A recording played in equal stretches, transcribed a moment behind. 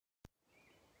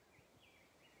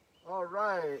All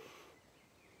right,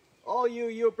 all you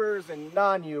Yoopers and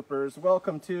non-Yoopers,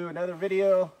 welcome to another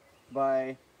video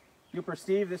by Yooper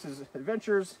Steve. This is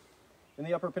Adventures in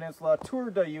the Upper Peninsula, Tour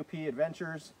de Yoop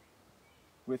Adventures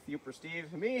with Yooper Steve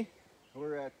and me.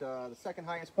 We're at the second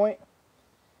highest point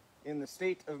in the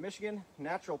state of Michigan,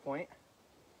 Natural Point,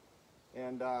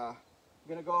 and I'm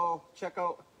gonna go check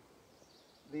out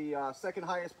the second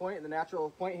highest point in the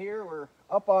Natural Point here. We're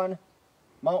up on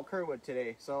Mount Curwood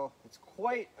today, so it's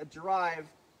quite a drive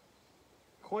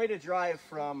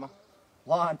from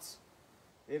Lawrence.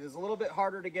 It is a little bit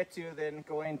harder to get to than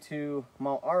going to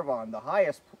Mount Arvon, the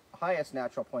highest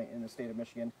natural point in the state of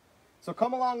Michigan. So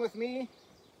come along with me.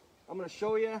 I'm going to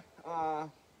show you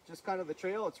just kind of the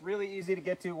trail. It's really easy to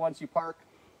get to once you park,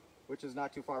 which is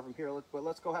not too far from here. But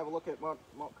let's go have a look at Mount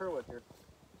Curwood here.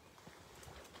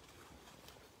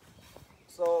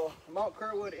 So Mount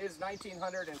Curwood is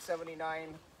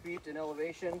 1,979 feet in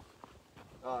elevation,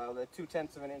 the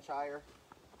 0.2 of an inch higher.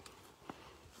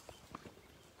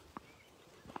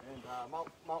 And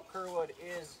Mount Curwood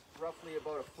is roughly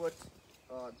about a foot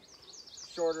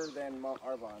shorter than Mount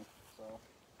Arvon. So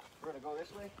we're going to go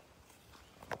this way.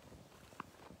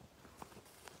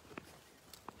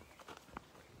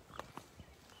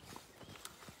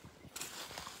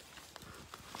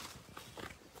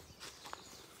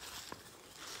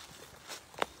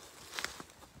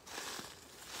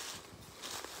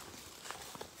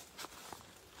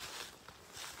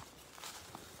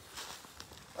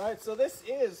 All right, so this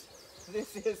is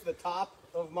the top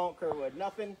of Mount Curwood.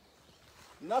 Nothing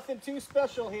too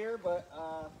special here, but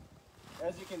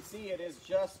as you can see, it is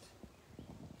just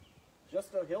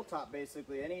a hilltop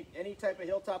basically. Any type of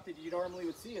hilltop that you normally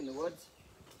would see in the woods.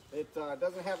 It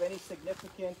doesn't have any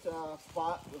significant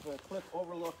spot with a cliff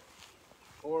overlook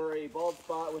or a bald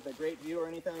spot with a great view or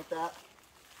anything like that.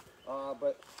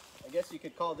 But I guess you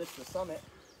could call this the summit.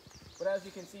 But as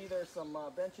you can see, there's some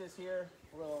benches here,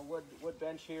 a little wood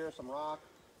bench here, some rock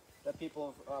that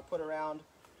people have put around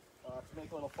to make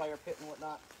a little fire pit and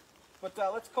whatnot. But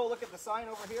let's go look at the sign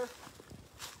over here.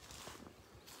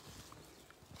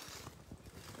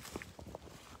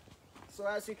 So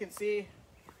as you can see,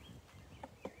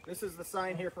 this is the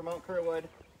sign here for Mount Curwood.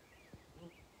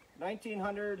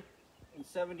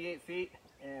 1,978 feet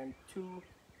and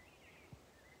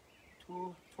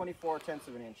 2.24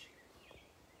 of an inch.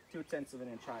 0.2 of an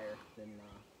inch higher than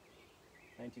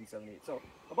 1978. So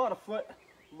about a foot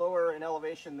lower in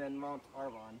elevation than Mount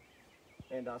Arvon.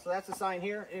 And so that's the sign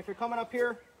here. And if you're coming up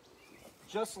here,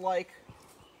 just like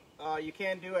you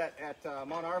can do at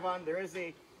Mount Arvon, there is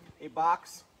a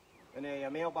box and a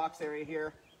mailbox area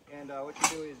here. And what you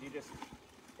do is you just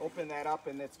open that up,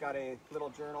 and it's got a little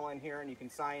journal in here, and you can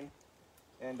sign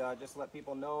and just let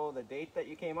people know the date that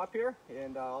you came up here.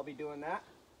 And I'll be doing that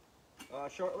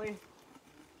shortly.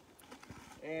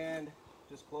 And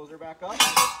just close her back up,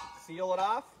 seal it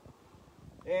off.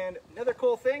 And another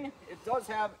cool thing, it does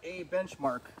have a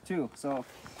benchmark too. So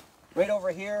right over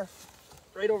here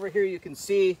you can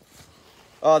see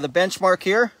the benchmark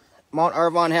here. Mount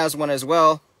Arvon has one as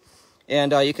well.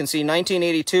 And you can see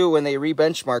 1982 when they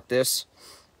re-benchmarked this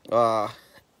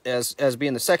as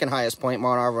being the second highest point,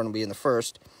 Mount Arvon being the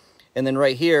first. And then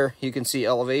right here you can see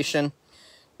elevation,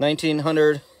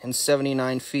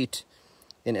 1,979 feet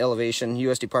in elevation,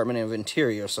 U.S. Department of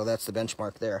Interior, so that's the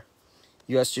benchmark there.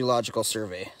 U.S. Geological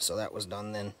Survey, so that was done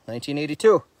in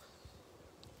 1982.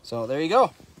 So there you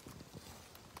go.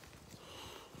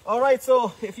 All right,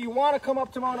 so if you want to come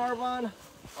up to Mount Arvon,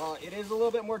 it is a little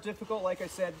bit more difficult, like I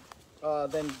said,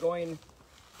 than going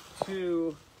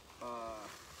to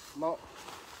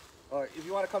if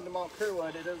you want to come to Mount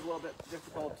Curwood, it is a little bit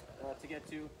difficult to get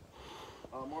to.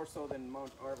 More so than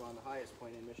Mount Arvon, the highest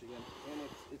point in Michigan, and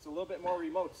it's a little bit more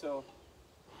remote. So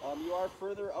you are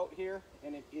further out here,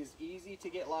 and it is easy to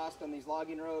get lost on these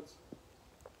logging roads.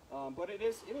 But it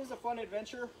is a fun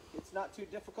adventure. It's not too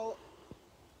difficult.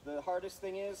 The hardest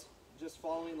thing is just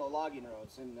following the logging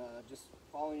roads and just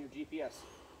following your GPS.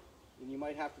 And you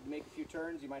might have to make a few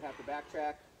turns. You might have to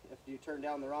backtrack if you turn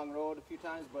down the wrong road a few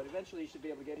times. But eventually, you should be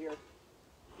able to get here.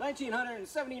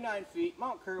 1,979 feet,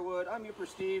 Mount Curwood. I'm Yooper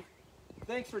Steve.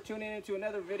 Thanks for tuning in to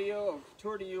another video of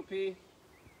Tour de Yoop.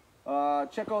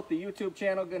 Check out the YouTube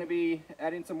channel. Going to be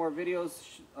adding some more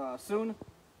videos soon.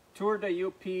 Tour de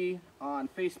Yoop on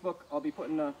Facebook. I'll be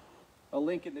putting a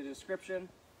link in the description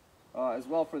as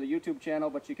well for the YouTube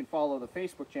channel, but you can follow the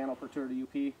Facebook channel for Tour de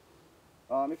Yoop.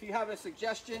 If you have a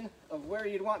suggestion of where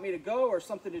you'd want me to go or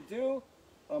something to do,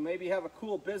 maybe you have a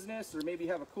cool business or maybe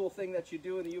you have a cool thing that you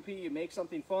do in the UP, you make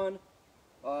something fun,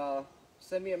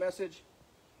 send me a message.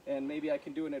 And maybe I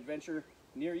can do an adventure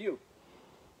near you.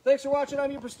 Thanks for watching.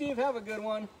 I'm Yooper Steve. Have a good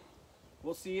one.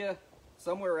 we'll see you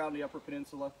somewhere around the Upper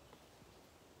Peninsula.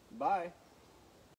 Bye.